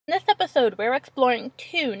episode, we're exploring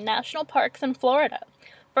 2 national parks in Florida.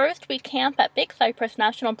 First, we camp at Big Cypress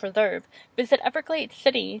National Preserve, visit Everglades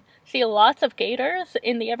City, see lots of gators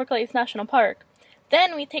in the Everglades National Park.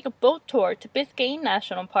 Then we take a boat tour to Biscayne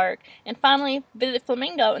National Park, and finally visit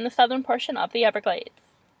Flamingo in the southern portion of the Everglades.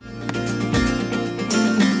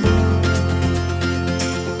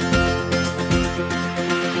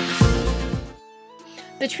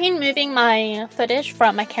 Between moving my footage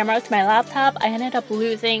from my camera to my laptop, I ended up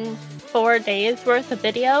losing 4 days worth of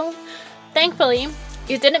video. Thankfully,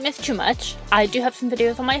 you didn't miss too much. I do have some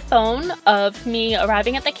videos on my phone of me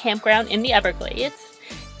arriving at the campground in the Everglades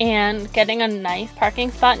and getting a nice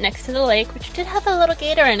parking spot next to the lake, which did have a little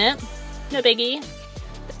gator in it. No biggie.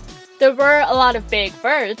 There were a lot of big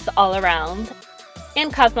birds all around,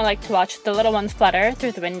 and Cosmo liked to watch the little ones flutter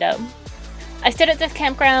through the window. I stayed at this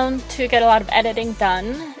campground to get a lot of editing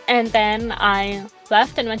done, and then I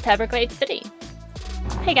left and went to Everglades City.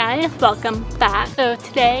 Hey guys, welcome back. So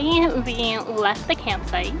today we left the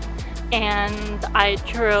campsite and I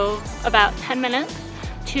drove about 10 minutes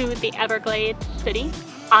to the Everglades City.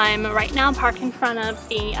 I'm right now parked in front of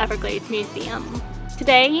the Everglades Museum.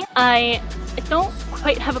 Today I don't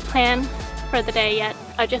quite have a plan for the day yet.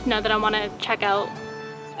 I just know that I want to check out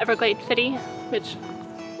Everglades City, which,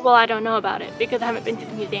 well, I don't know about it because I haven't been to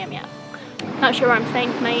the museum yet. Not sure where I'm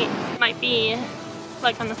staying tonight. It might be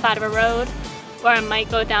like on the side of a road, or I might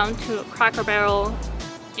go down to a Cracker Barrel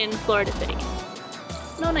in Florida City.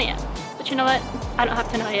 No, not yet. But you know what? I don't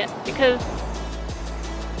have to know yet because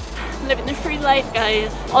I'm living the free life,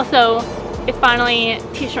 guys. Also, it's finally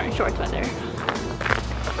t-shirt and shorts weather.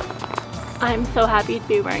 I'm so happy to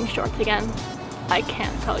be wearing shorts again. I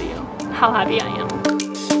can't tell you how happy I am.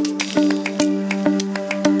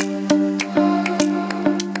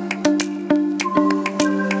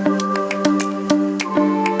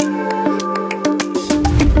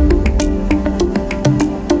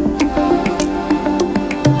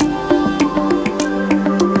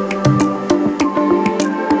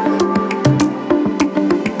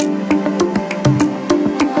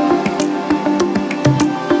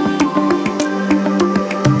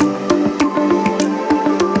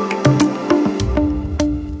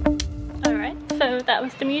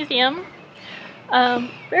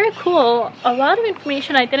 Very cool. A lot of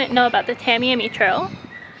information I didn't know about the Tamiami Trail,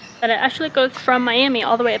 that it actually goes from Miami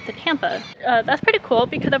all the way up to Tampa. That's pretty cool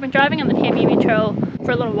because I've been driving on the Tamiami Trail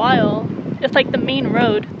for a little while. It's like the main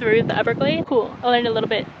road through the Everglades. Cool. I learned a little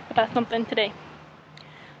bit about something today.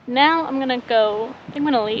 Now I'm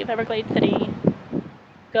gonna leave Everglades City,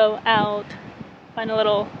 go out, find a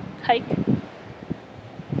little hike,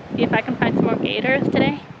 see if I can find some more gators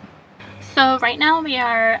today. So right now we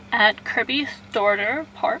are at Kirby Storter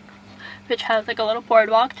Park, which has like a little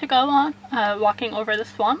boardwalk to go on, walking over the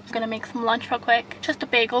swamp. I'm gonna make some lunch real quick, just a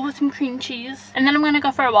bagel with some cream cheese, and then I'm gonna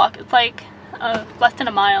go for a walk. It's like less than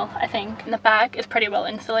a mile, I think. And the back is pretty well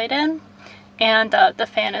insulated, and the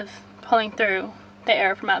fan is pulling through the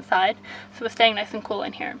air from outside, so it's staying nice and cool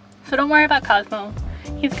in here. So don't worry about Cosmo,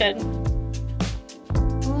 he's good.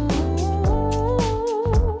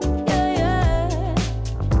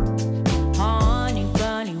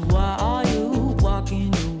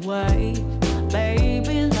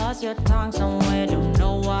 Your tongue somewhere, don't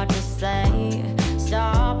know what to say.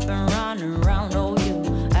 Stop and run around, oh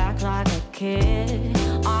you act like a kid.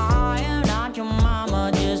 I am not your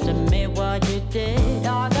mama, just admit what you did.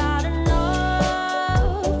 I got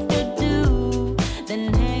enough to do,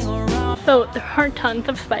 then hang around. So there are tons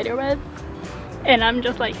of spider webs, and I'm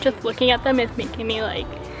just looking at them is making me like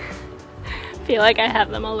feel like I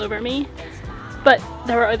have them all over me. But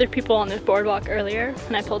there were other people on this boardwalk earlier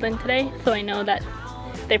when I pulled in today, so I know that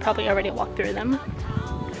they probably already walked through them.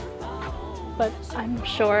 But I'm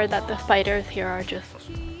sure that the spiders here are just...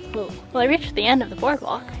 Well, I reached the end of the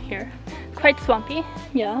boardwalk here. It's quite swampy,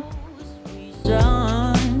 yeah.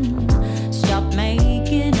 Stop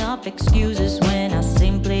making up excuses when I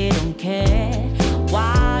simply don't care.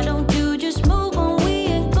 Why don't you just move on? We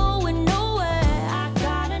ain't going nowhere. I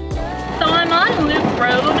gotta know. So I'm on Loop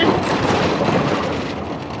Road.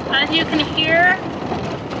 As you can hear,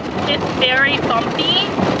 it's very bumpy.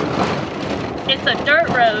 It's a dirt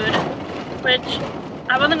road, which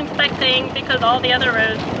I wasn't expecting because all the other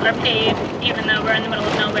roads are paved, even though we're in the middle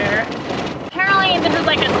of nowhere. Apparently this is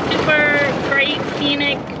like a super great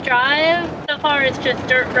scenic drive. So far it's just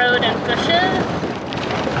dirt road and bushes.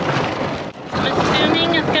 I'm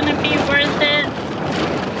assuming it's gonna be worth it.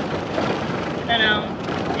 I don't know.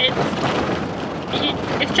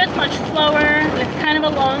 It's just much slower, and it's kind of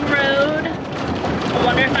a long road. I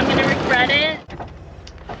wonder if I'm gonna regret it.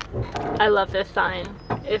 I love this sign.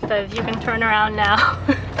 It says you can turn around now.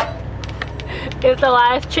 is the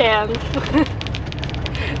last chance.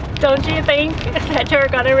 Don't you think that you're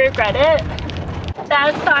gonna regret it?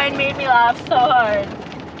 That sign made me laugh so hard.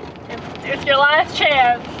 It's your last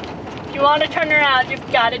chance. If you want to turn around,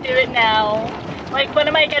 you've got to do it now. Like, what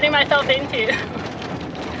am I getting myself into?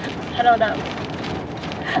 I don't know.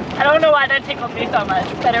 I don't know why that tickled me so much,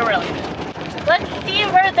 but it really did. Let's see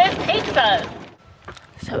where this takes us.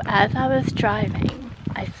 So as I was driving,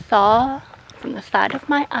 I saw from the side of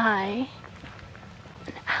my eye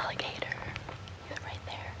an alligator. He's right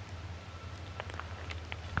there.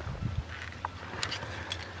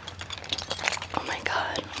 Oh my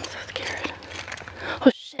god, I'm so scared.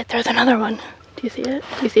 Oh shit, there's another one. Do you see it?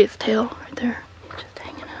 Do you see its tail right there? It's just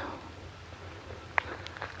hanging out.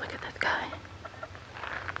 Look at this guy.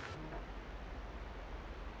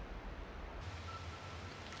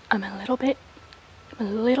 I'm a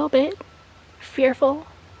little bit fearful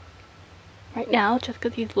right now just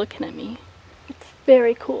because he's looking at me. It's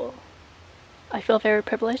very cool. I feel very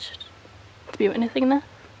privileged to be witnessing this.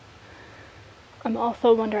 I'm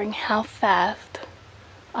also wondering how fast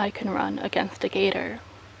I can run against a gator,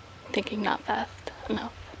 thinking not fast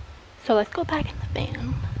enough. So let's go back in the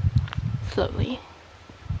van, slowly.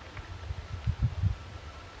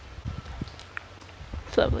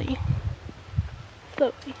 Slowly.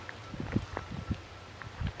 Slowly.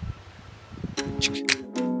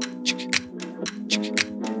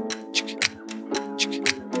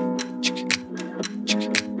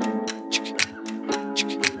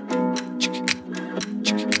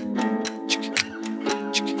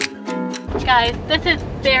 Guys, this is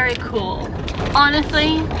very cool.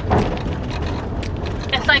 Honestly,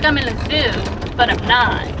 it's like I'm in a zoo, but I'm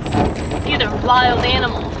not. These are wild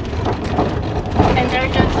animals. And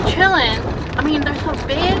they're just chilling. I mean, they're so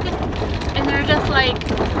big, and they're just like,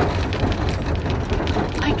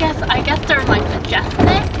 I guess they're like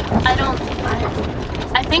majestic.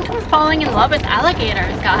 I think I'm falling in love with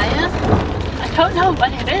alligators, guys. I don't know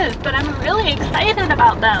what it is, but I'm really excited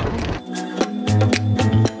about them.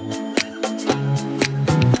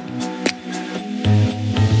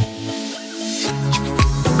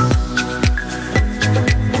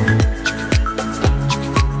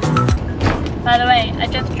 By the way, I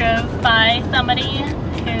just drove by somebody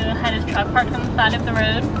who had his truck parked on the side of the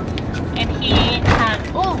road, and he had,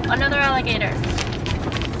 oh, another alligator.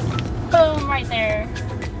 Boom, right there.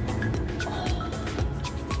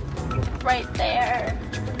 Right there.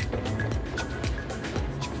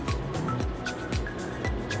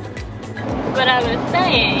 What I was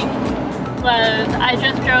saying was I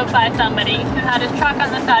just drove by somebody who had his truck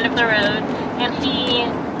on the side of the road, and he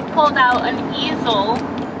pulled out an easel,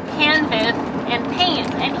 canvas, and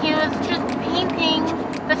paint, and he was just painting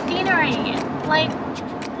the scenery. Like,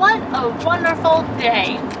 what a wonderful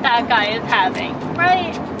day that guy is having,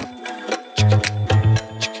 right?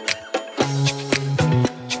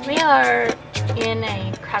 We are in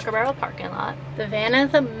a Cracker Barrel parking lot. The van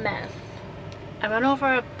is a mess. I went over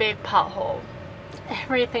a big pothole.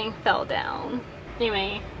 Everything fell down.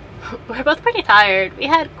 Anyway, we're both pretty tired. We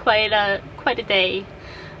had quite a day.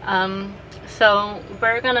 So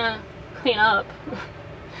we're gonna clean up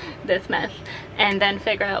this mess and then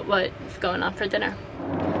figure out what's going on for dinner.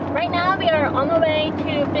 Right now we are on the way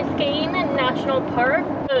to Biscayne National Park.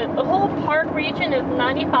 The whole park region is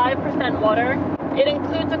 95% water. It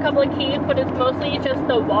includes a couple of keys, but it's mostly just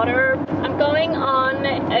the water. I'm going on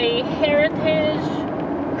a heritage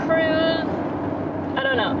cruise. I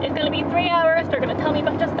don't know. It's gonna be 3 hours. They're gonna tell me a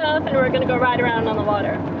bunch of stuff, and we're gonna go ride around on the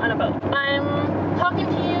water on a boat. I'm talking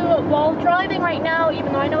to you while driving right now,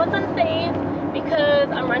 even though I know it's unsafe, because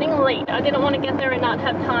I'm running late. I didn't want to get there and not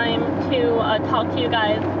have time to talk to you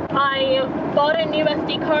guys. I bought a new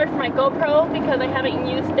SD card for my GoPro because I haven't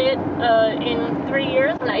used it in 3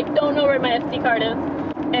 years, and I don't know where my SD card is.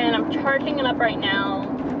 And I'm charging it up right now,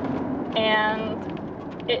 and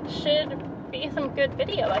it should be some good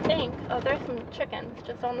video, I think. Oh, there's some chickens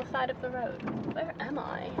just on the side of the road. Where am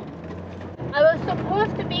I? I was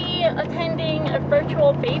supposed to be attending a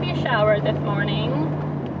virtual baby shower this morning,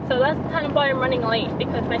 so that's kind of why I'm running late,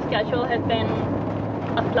 because my schedule has been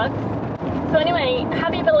a flux. So anyway,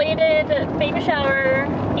 happy belated baby shower,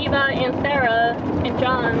 Eva and Sarah and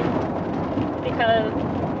John, because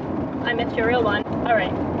I missed your real one.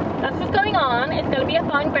 Alright, that's what's going on. It's going to be a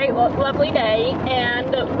fun, great, lovely day,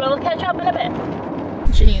 and we'll catch up in a bit.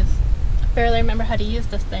 Jeez, I barely remember how to use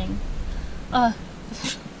this thing.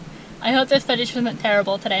 I hope this footage wasn't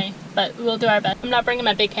terrible today, but we'll do our best. I'm not bringing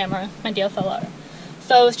my big camera, my DSLR.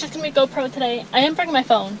 So it's just going to be GoPro today. I am bringing my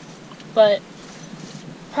phone, but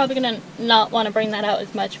probably going to not want to bring that out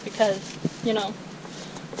as much because, you know,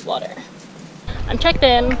 water. I'm checked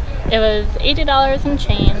in. It was $80 and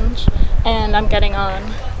change, and I'm getting on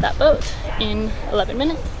that boat in 11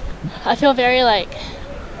 minutes. I feel very I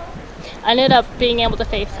ended up being able to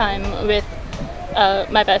FaceTime with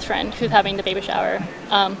my best friend who's having the baby shower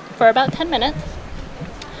for about 10 minutes.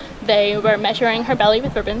 They were measuring her belly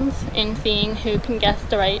with ribbons and seeing who can guess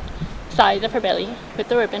the right size of her belly with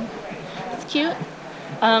the ribbon. It's cute.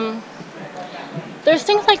 There's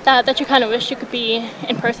things like that that you kind of wish you could be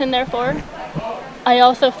in person there for. I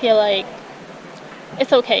also feel like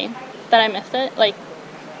it's okay that I missed it.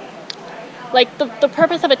 The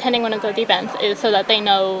purpose of attending one of those events is so that they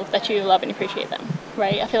know that you love and appreciate them,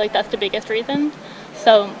 right? I feel like that's the biggest reason.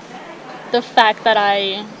 So the fact that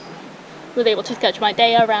I was able to sketch my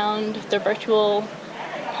day around the virtual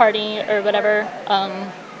party or whatever,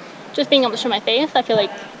 just being able to show my face, I feel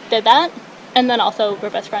like did that. And then also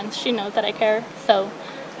we're best friends. She knows that I care, so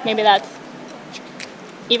maybe that's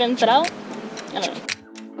evens it out. I don't know.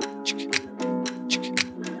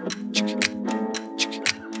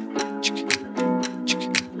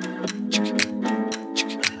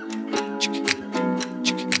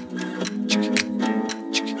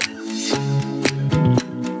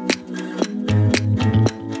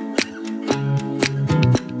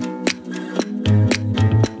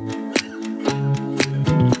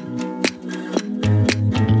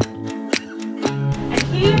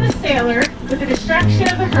 With the distraction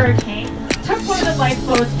of the hurricane, took one of the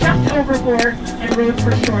lifeboats, jumped overboard, and rowed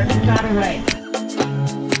for shore and got away.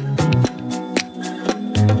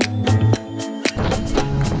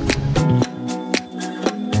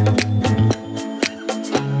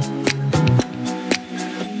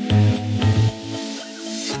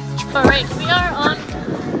 Alright, we are on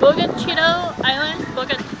Boca Chita Island.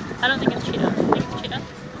 I don't think it's Cheetah, I think it's Cheetah.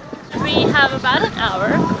 We have about an hour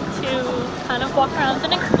to kind of walk around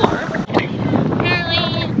and explore.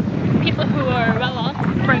 Apparently, people who are well off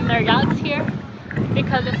bring their yachts here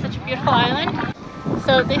because it's such a beautiful island.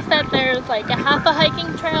 So they said there's like a half a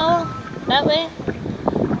hiking trail that way.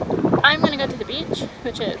 I'm gonna go to the beach,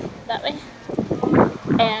 which is that way,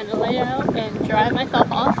 and lay out and dry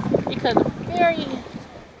myself off because it's very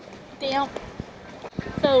damp.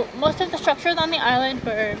 So most of the structures on the island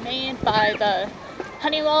were made by the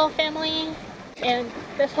Honeywell family, and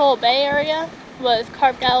this whole bay area was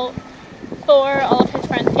carved out for all of his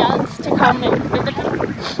friends' yachts to come and visit him.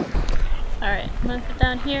 Alright, I'm gonna sit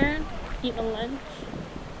down here, eat my lunch,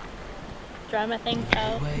 dry my things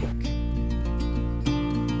out.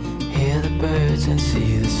 Hear the birds and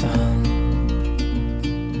see the sun.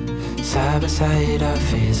 Side by side our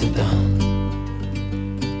fears are done.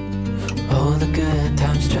 Oh, the good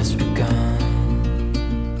times just begun.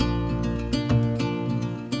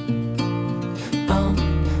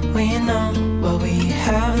 We know what we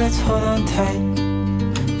have, let's hold on tight.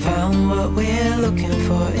 Found what we're looking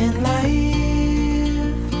for in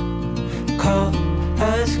life. Call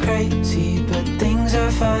us crazy, but things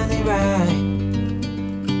are finally right.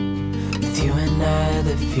 With you and I,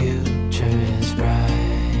 the future is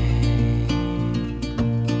bright.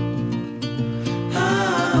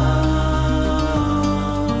 Oh,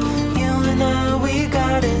 you and I, we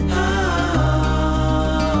got it.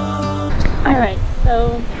 Alright,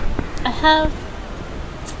 so I have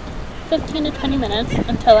 15 to 20 minutes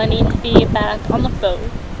until I need to be back on the boat.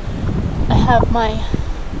 I have my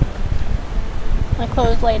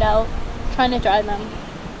clothes laid out, trying to dry them.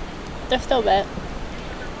 They're still wet,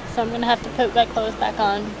 so I'm gonna have to put wet clothes back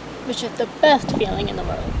on, which is the best feeling in the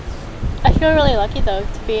world. I feel really lucky though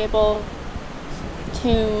to be able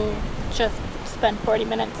to just spend 40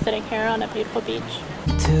 minutes sitting here on a beautiful beach.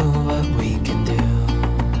 To what we can do.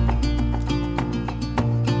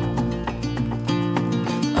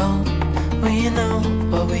 We know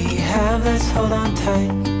what we have, let's hold on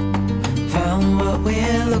tight. Found what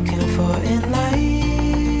we're looking for in life.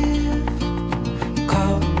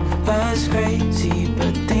 Call us crazy,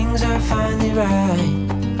 but things are finally right.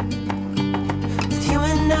 With you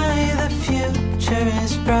and I, the future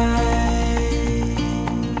is bright.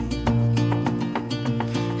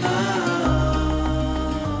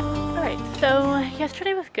 Alright, so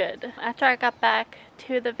yesterday was good. After I got back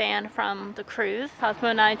to the van from the cruise, Cosmo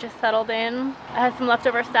and I just settled in. I had some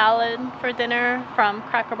leftover salad for dinner from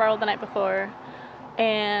Cracker Barrel the night before,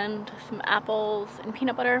 and some apples and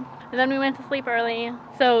peanut butter. And then we went to sleep early.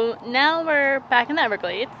 So now we're back in the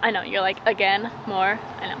Everglades. I know, you're like, again, more.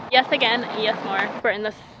 I know. Yes, again, yes, more. We're in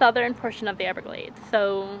the southern portion of the Everglades.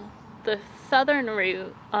 So the southern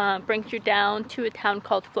route brings you down to a town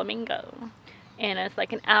called Flamingo. And it's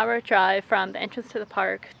like an hour drive from the entrance to the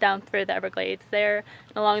park down through the Everglades there.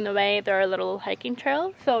 And along the way, there are little hiking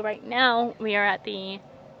trails. So right now, we are at the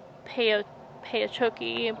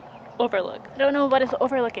Pachoki overlook. I don't know what it's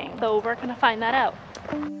overlooking, so we're gonna find that out.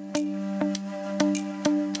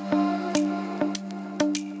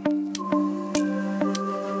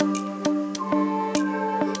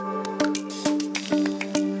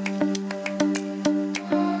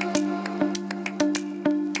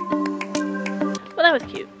 Well, that was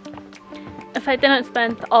cute. If I didn't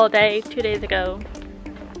spend all day 2 days ago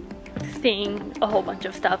seeing a whole bunch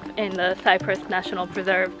of stuff in the Cypress National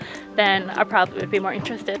Preserve, then I probably would be more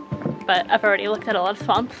interested. But I've already looked at a lot of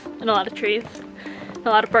swamps and a lot of trees and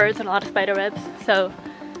a lot of birds and a lot of spider webs, so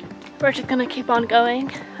we're just gonna keep on going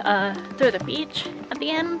through the beach at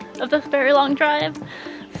the end of this very long drive.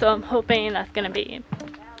 So I'm hoping that's gonna be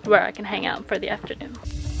where I can hang out for the afternoon.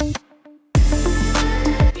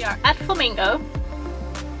 We are at Flamingo.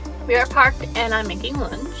 We are parked and I'm making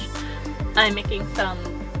lunch. I'm making some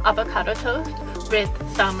avocado toast with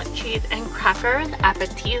some cheese and crackers,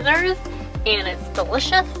 appetizers, and it's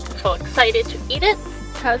delicious. I'm so excited to eat it.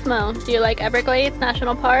 Cosmo, do you like Everglades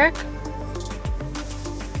National Park?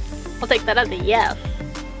 I'll take that as a yes.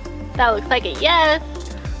 That looks like a yes.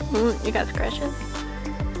 You got scratches?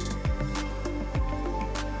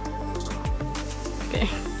 Okay,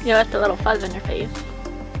 you left a little fuzz in your face.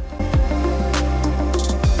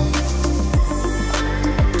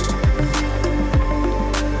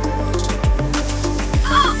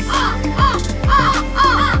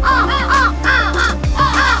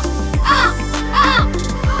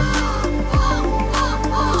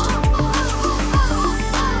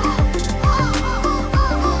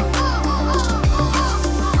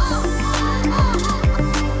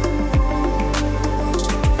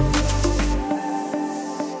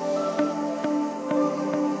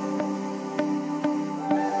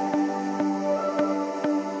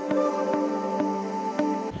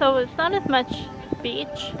 So it's not as much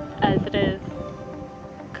beach as it is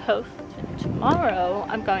coast. Tomorrow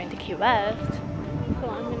I'm going to Key West, so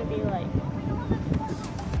I'm gonna be like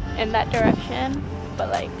in that direction, but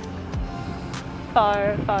like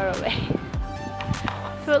far away.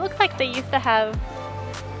 So it looks like they used to have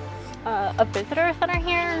a visitor center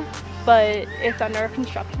here, but it's under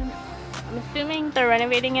construction. I'm assuming they're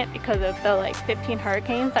renovating it because of the like 15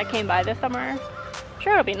 hurricanes that came by this summer.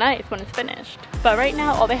 Sure, it'll be nice when it's finished. But right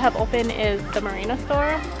now, all they have open is the marina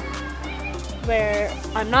store, where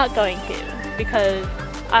I'm not going to because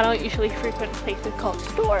I don't usually frequent places called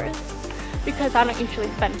stores, because I don't usually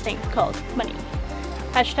spend things called money.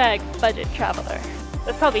 Hashtag budget traveler.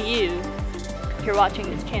 That's probably you if you're watching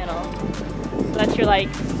this channel. Unless you're like,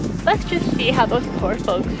 let's just see how those poor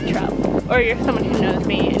folks travel. Or you're someone who knows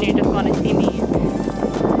me and you just want to see me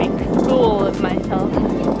make a fool of myself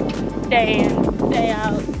day in, day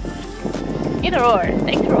out. Either or,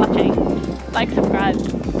 thanks for watching. Like, subscribe.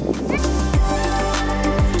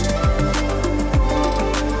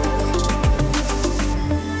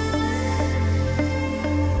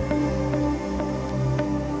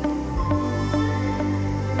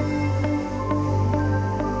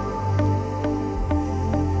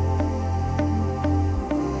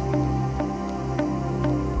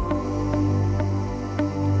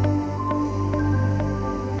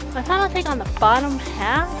 My final take on the bottom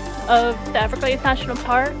half of the Everglades National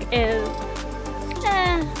Park is,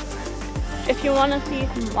 if you want to see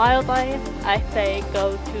some wildlife, I say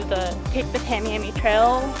take the Tamiami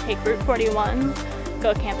Trail, take Route 41,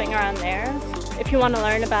 go camping around there. If you want to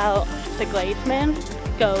learn about the Gladesmen,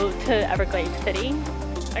 go to Everglades City.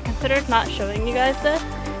 I considered not showing you guys this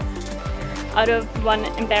out of one,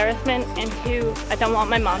 embarrassment, and two, I don't want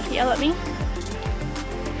my mom to yell at me.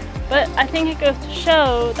 But I think it goes to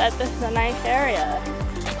show that this is a nice area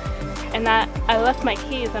and that I left my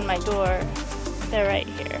keys on my door. They're right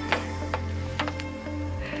here.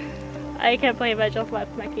 I can't believe I just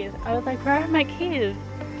left my keys. I was like, where are my keys?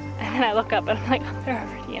 And then I look up and I'm like, oh, they're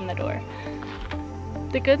already in the door.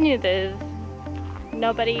 The good news is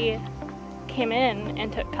nobody came in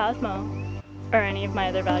and took Cosmo or any of my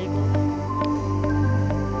other valuables.